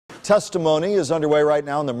Testimony is underway right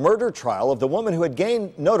now in the murder trial of the woman who had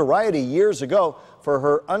gained notoriety years ago for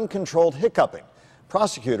her uncontrolled hiccuping.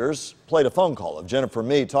 Prosecutors played a phone call of Jennifer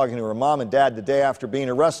Mee talking to her mom and dad the day after being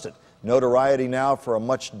arrested. Notoriety now for a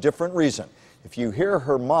much different reason. If you hear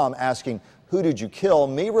her mom asking, "Who did you kill?"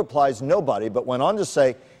 Mee replies, "Nobody," but went on to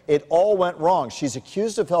say it all went wrong. She's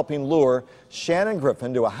accused of helping lure Shannon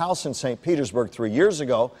Griffin to a house in St. Petersburg 3 years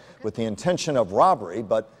ago with the intention of robbery,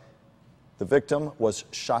 but the victim was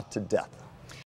shot to death.